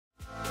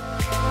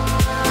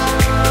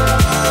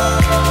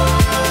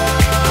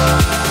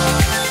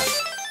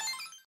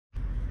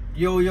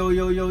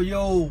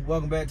Yo,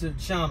 welcome back to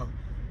the channel.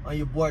 I'm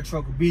your boy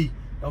Trucker B.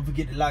 Don't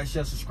forget to like,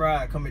 share,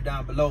 subscribe, comment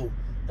down below.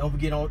 Don't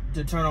forget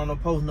to turn on the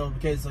post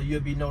notifications so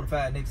you'll be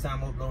notified next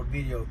time I upload a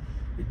video.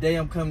 Today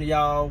I'm coming to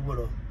y'all with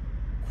a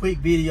quick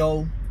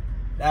video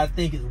that I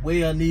think is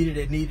well needed,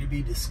 that need to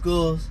be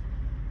discussed.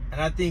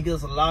 And I think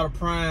there's a lot of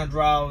Prime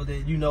drivers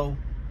that, you know,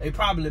 they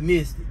probably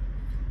missed it.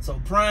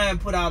 So Prime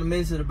put out a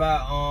message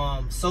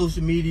about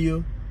social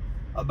media,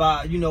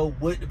 about, you know,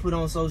 what to put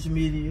on social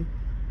media.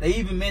 They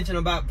even mentioned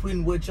about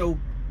putting what your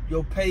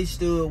pay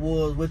stub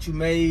was, what you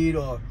made,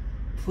 or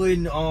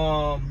putting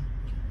the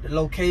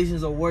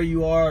locations of where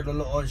you are,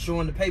 or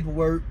showing the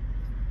paperwork,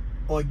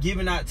 or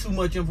giving out too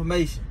much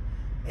information.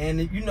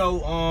 And you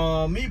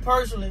know, me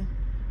personally,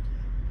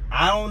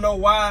 I don't know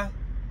why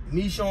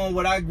me showing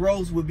what I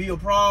gross would be a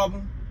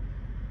problem,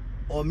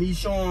 or me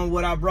showing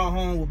what I brought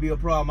home would be a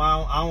problem.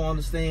 I don't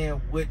understand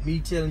what me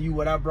telling you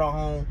what I brought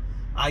home.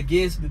 I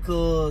guess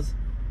because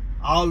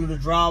all of the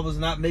drivers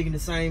not making the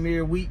same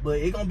every week, but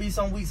it gonna be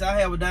some weeks I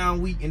have a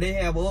down week and they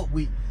have an up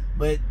week.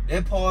 But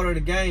that part of the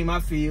game, I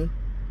feel.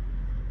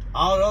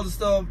 All the other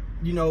stuff,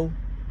 you know,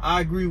 I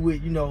agree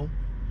with. You know,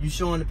 you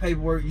showing the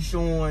paperwork, you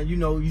showing, you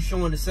know, you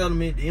showing the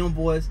settlement, the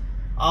invoice,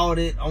 all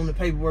that on the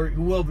paperwork.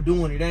 Whoever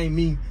doing it ain't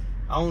me.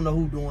 I don't know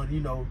who doing it,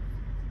 you know.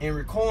 And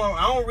recording,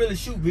 I don't really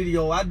shoot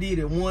video. I did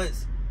it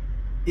once.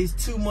 It's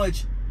too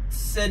much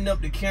setting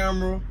up the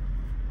camera.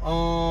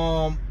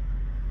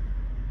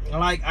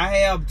 Like, I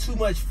have too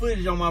much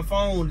footage on my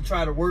phone to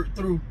try to work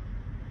through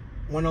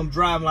when I'm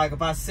driving. Like,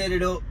 if I set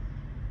it up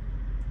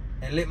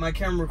and let my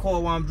camera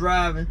record while I'm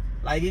driving,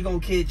 like, it gonna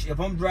catch. If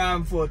I'm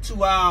driving for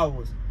 2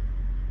 hours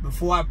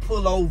before I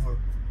pull over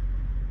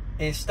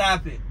and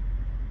stop it,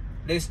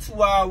 there's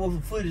 2 hours worth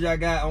of footage I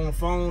got on the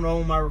phone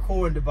or on my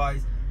recording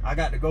device I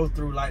got to go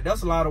through. Like,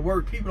 that's a lot of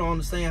work. People don't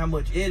understand how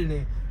much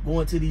editing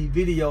going to these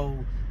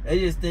videos. They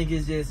just think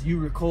it's just you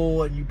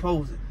record and you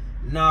post it.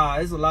 Nah,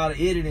 it's a lot of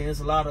editing.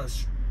 It's a lot of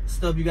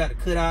stuff you got to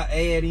cut out,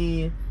 add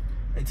in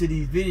into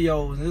these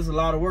videos, and it's a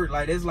lot of work.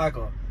 Like, it's like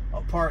a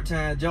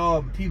part-time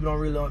job, and people don't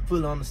really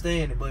fully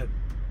understand it. But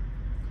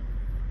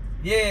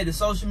yeah, the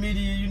social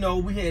media, you know,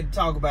 we had to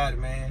talk about it,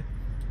 man.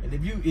 And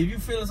if you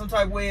feeling some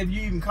type of way, if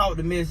you even caught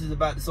the message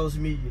about the social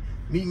media,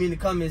 meet me in the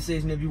comment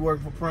section if you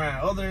work for Prime.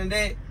 Other than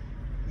that,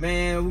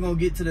 man, we're gonna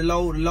get to the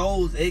load. The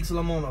load's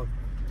excellent.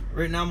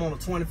 Right now I'm on a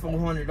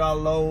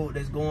 $2,400 load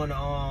that's going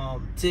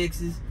to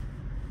Texas.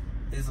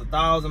 It's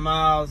 1,000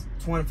 miles,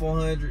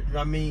 2,400.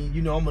 I mean,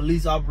 you know, I'm a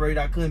lease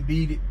operator. I couldn't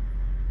beat it.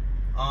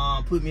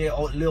 Put me at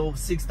a little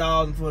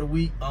 6,000 for the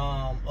week.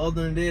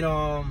 Other than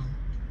that,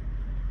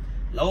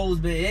 load's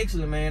been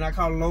excellent, man. I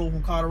caught a load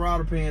from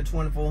Colorado paying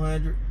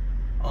 2,400.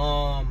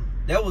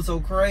 That was so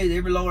crazy.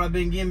 Every load I've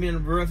been getting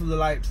been roughly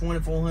like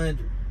 2,400.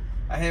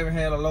 I haven't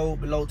had a load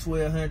below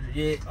 1,200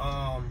 yet.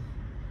 I'm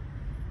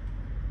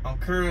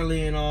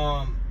currently in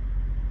I'm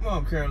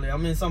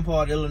in some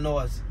part of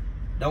Illinois.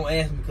 Don't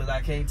ask me because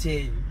I can't tell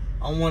you.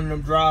 I'm one of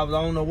them drivers.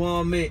 I don't know where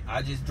I'm at.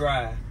 I just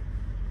drive.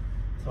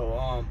 So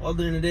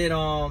other than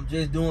that,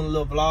 just doing a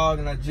little vlog,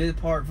 and I just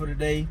parked for the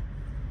day.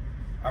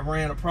 I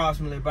ran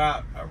approximately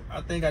about,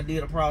 I think I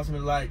did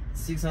approximately like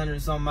 600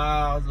 and some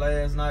miles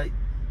last night.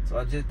 So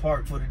I just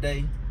parked for the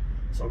day.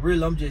 So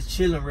really, I'm just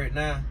chilling right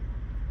now.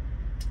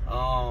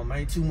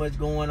 Ain't too much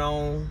going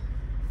on.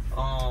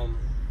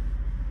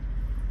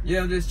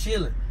 Yeah, I'm just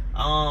chilling.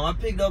 I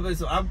picked up,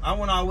 so I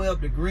went all the way up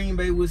to Green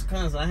Bay,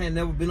 Wisconsin. I had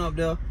never been up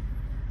there.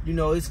 You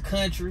know, it's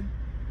country.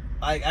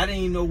 Like, I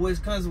didn't even know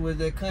Wisconsin was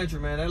that country,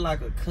 man. That's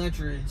like a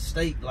country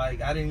state. Like,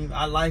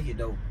 I like it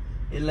though.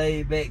 It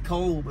laid back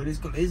cold, but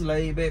it's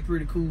laid back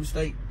pretty cool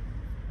state.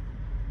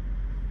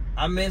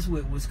 I mess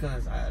with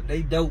Wisconsin.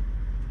 They dope.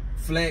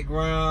 Flat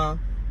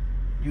ground.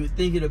 You would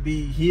think it'll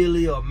be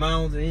hilly or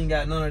mountains. It ain't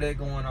got none of that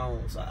going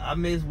on. So I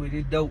mess with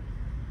it. Dope.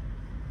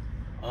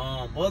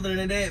 Other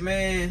than that,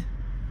 man,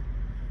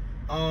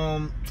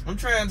 I'm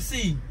trying to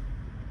see.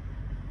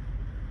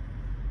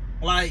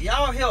 Like,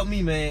 y'all help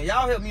me, man.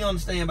 Y'all help me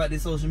understand about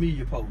this social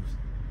media post.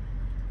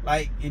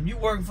 Like, if you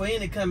working for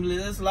any company,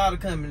 there's a lot of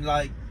companies,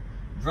 like,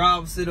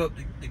 drivers set up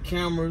the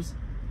cameras.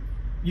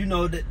 You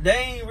know, they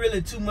ain't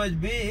really too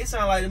much big. It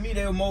sounds like to me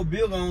they were more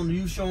big on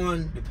you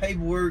showing the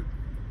paperwork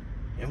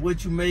and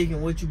what you make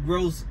and what you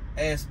gross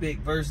aspect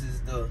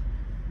versus the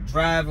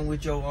driving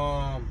with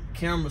your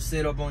camera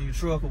set up on your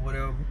truck or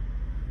whatever.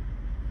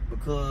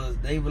 Because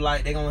they were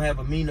like, they gonna have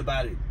a meeting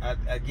about it,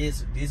 I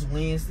guess this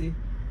Wednesday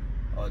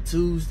or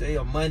Tuesday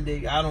or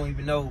Monday, I don't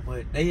even know.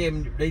 But they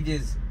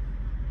just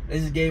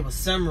gave a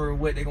summary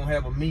of what they gonna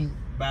have a meeting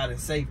about in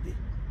safety.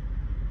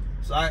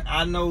 So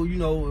I know, you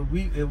know,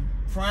 if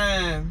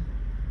Prime,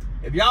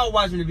 if y'all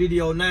watching the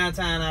video, 9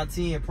 times out of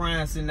 10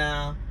 Prime sitting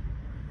down,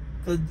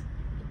 cause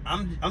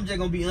I'm just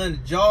gonna be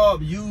honest,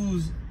 Job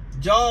use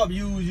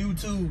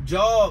YouTube.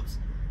 Jobs,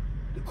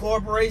 the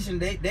corporation,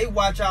 they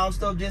watch y'all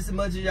stuff just as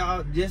much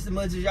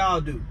as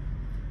y'all do,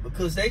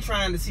 because they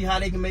trying to see how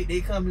they can make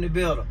their company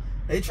better.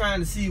 They trying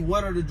to see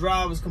what are the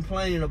drivers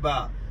complaining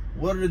about,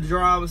 what are the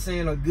drivers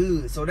saying are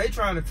good. So they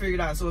trying to figure it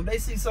out. So if they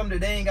see something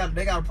that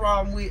they got a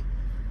problem with,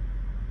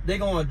 they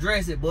gonna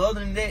address it. But other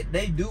than that,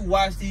 they do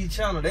watch these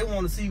channels. They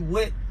want to see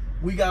what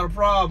we got a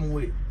problem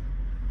with.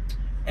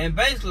 And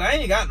basically, I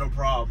ain't got no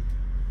problem.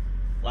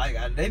 Like,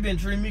 they been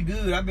treating me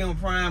good. I've been with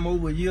Prime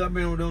over a year. I've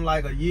been with them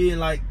like a year and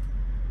like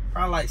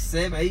probably like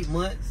 7-8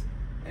 months.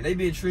 And they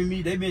been treating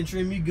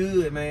me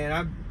good,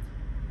 man.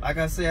 Like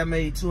I said, I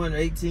made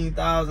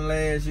 $218,000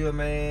 last year,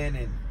 man.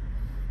 And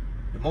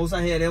the most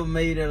I had ever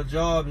made at a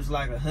job is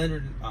like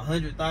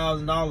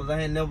 $100,000.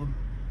 I had never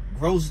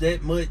grossed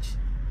that much.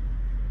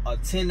 A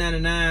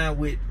 1099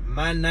 with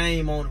my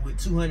name on it with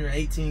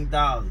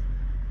 $218,000.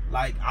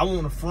 Like, I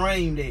want to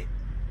frame that.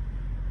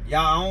 Y'all,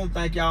 I don't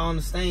think y'all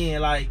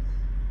understand. Like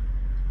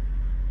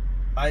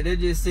they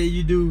just say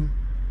you do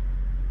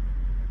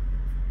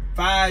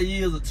 5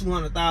 years of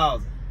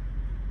 $200,000.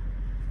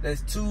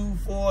 That's 2,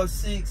 4,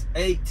 6,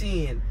 8,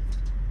 10.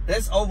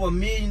 That's over $1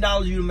 million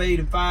you made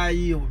in 5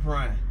 years with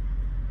Prime.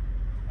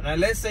 Now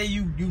let's say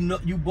you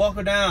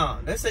buckle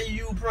down. Let's say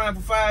you use Prime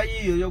for 5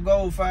 years, your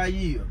goal 5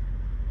 years,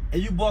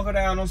 and you buckle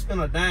down, don't spend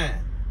a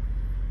dime.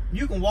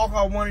 You can walk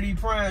off one of these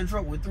Prime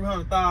trucks with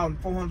 $300,000,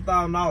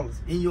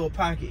 $400,000 in your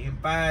pocket in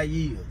 5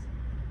 years.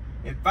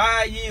 In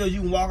 5 years,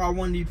 you can walk off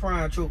one of these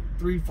Prime trucks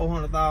with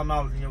 $300,000,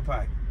 $400,000 in your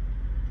pocket.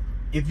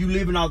 If you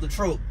living off the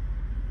truck.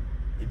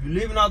 If you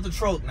living off the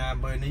truck now,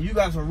 but then you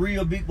got some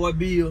real big boy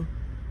bill,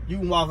 you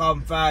can walk off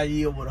in 5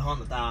 years with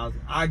 $100,000.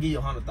 I'll give you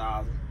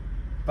 $100,000.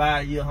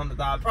 5 years,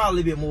 $100,000.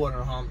 Probably a bit more than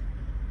 100.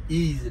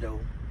 Easy though.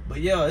 But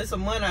yeah, it's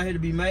some money out here to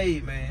be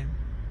made, man.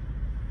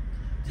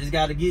 Just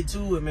got to get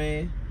to it,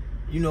 man.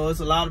 You know, it's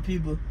a lot of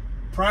people.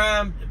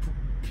 Prime,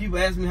 people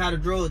ask me how to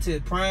drug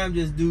test. Prime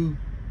just do,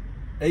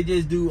 they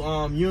just do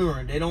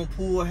urine. They don't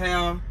pull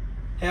hair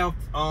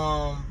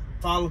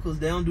follicles.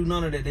 They don't do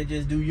none of that. They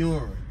just do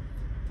urine.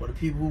 For the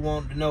people who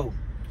want to know.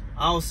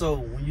 Also,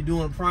 when you're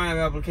doing a Prime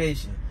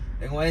application,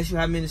 they're gonna ask you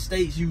how many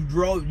states you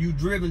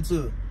driven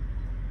to.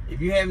 If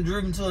you haven't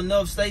driven to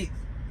enough states,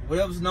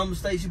 whatever number of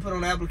states you put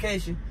on the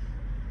application,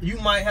 you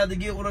might have to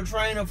get with a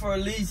trainer for at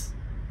least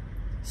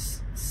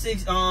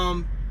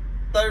 30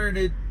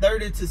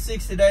 to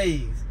 60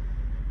 days.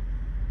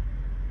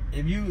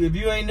 If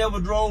you ain't never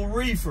drove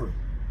reefer,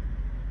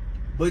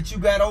 but you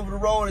got over the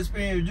road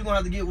experience, you're gonna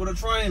have to get with a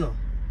trainer.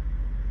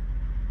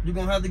 You're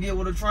gonna have to get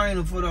with a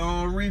trainer for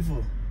the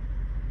reefer.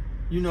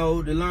 You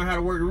know, to learn how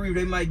to work the reefer.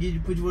 They might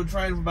put you with a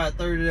trainer for about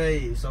 30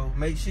 days. So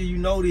make sure you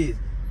know this.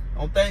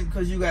 Don't think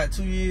because you got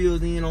 2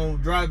 years in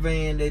on dry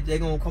van that they're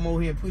gonna come over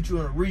here and put you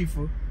in a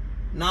reefer.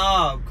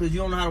 Nah, because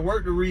you don't know how to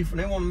work the reefer.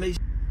 They want to make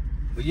sure.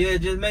 But yeah,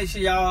 just make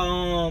sure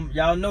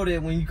y'all know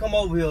that when you come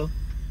over here,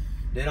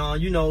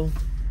 that you know,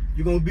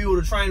 you're gonna be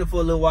with a trainer for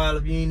a little while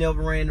if you ain't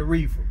never ran the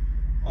reefer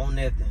on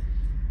that thing.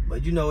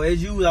 But you know,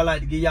 as usual, I like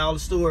to give y'all a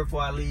story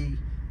before I leave.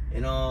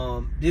 And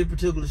this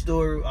particular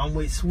story, I'm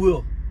with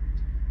Swift.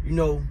 You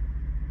know,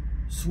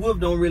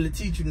 Swift don't really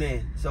teach you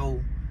nothing.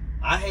 So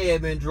I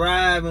had been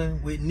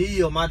driving with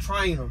Neil, my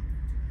trainer,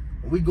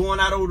 and we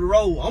going out over the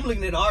road. I'm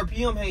looking at the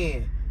RPM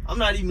hand. I'm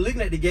not even looking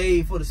at the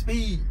gauge for the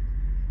speed.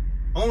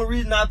 Only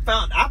reason I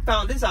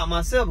found this out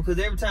myself because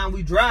every time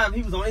we drive,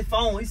 he was on his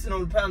phone. He's sitting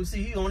on the passenger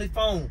seat. He on his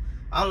phone.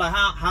 I was like,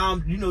 how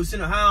I'm, you know,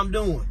 sitting how I'm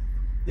doing.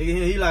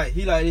 He like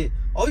this.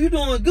 Oh, you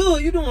doing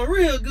good? You doing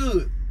real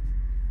good.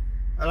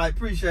 I like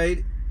appreciate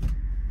it.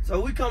 So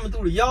we coming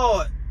through the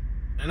yard,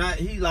 and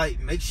he like,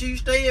 make sure you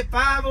stay at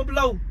 5 or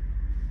below.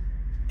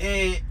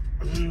 And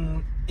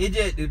it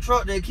just, the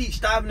truck that keeps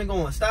stopping and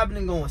going, stopping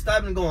and going,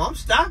 stopping and going. I'm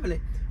stopping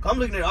it. I'm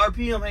looking at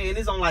RPM hand.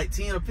 It's on like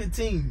 10 or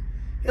 15.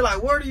 He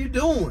like, what are you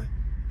doing?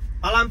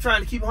 All I'm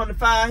trying to keep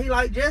 105. He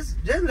like, just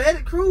let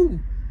it cruise.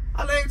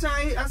 I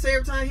say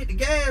every time I hit the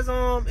gas,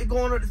 it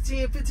going up to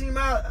 10, 15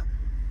 miles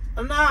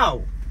an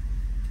hour.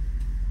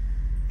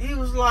 He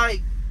was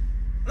like,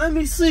 let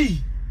me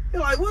see. He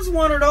like, what's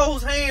one of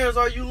those hands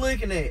are you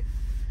looking at?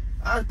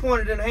 I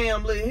pointed at the hand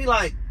I'm looking. He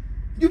like,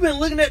 you been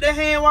looking at that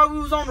hand while we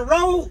was on the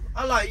road?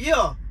 I like,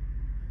 yeah.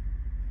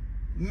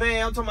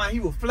 Man, I'm talking about he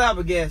was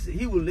flabbergasted.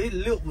 His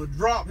lip was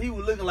dropped. He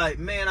was looking like,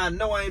 man, I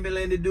know I ain't been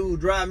letting this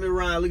dude drive me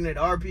around looking at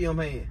the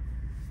RPM hand.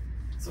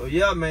 So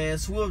yeah, man,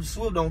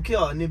 Swift don't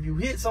care. And if you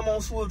hit some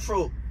on Swift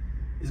truck,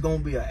 it's gonna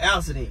be an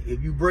accident.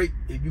 If you break,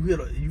 if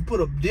you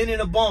put a dent in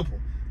a bumper,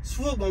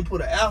 Swift gonna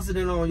put an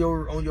accident on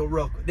your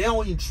record. They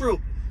don't even trip.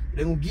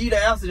 They gonna give you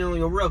the accident on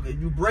your record. If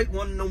you break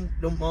one of them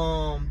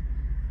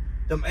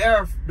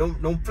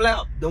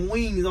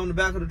wings on the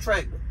back of the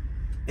tractor,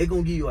 they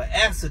gonna give you an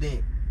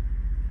accident.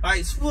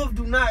 Like, Swift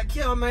do not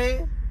care,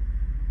 man.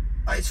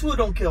 Like, Swift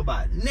don't care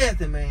about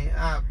nothing, man.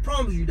 I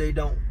promise you they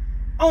don't.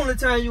 Only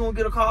time you gonna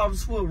get a call from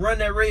Swift, run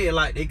that red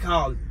light, they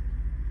call you.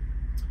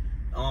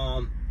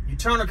 You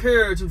turn a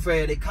curve too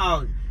fast, they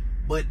call you.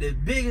 But the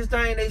biggest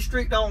thing they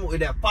strict on is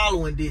that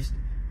following distance.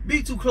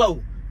 Be too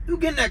close. You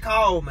getting that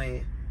call,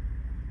 man.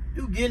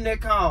 You getting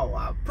that call.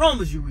 I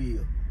promise you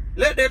will.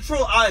 Let that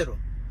truck idle.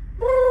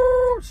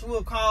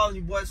 Swift calling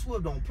you, boy.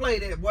 Swift don't play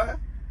that, boy.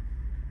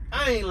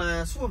 I ain't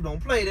lying. Swift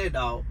don't play that,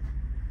 dog.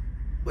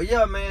 But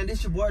yeah, man,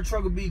 this your boy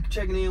Trucker B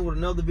checking in with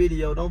another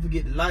video. Don't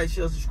forget to like,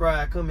 share,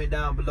 subscribe, comment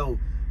down below.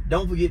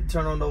 Don't forget to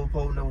turn on those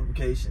post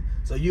notifications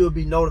so you'll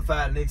be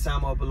notified next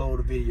time I upload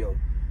a video.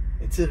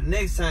 Until the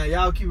next time,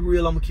 y'all keep it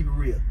real, I'm going to keep it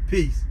real.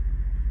 Peace.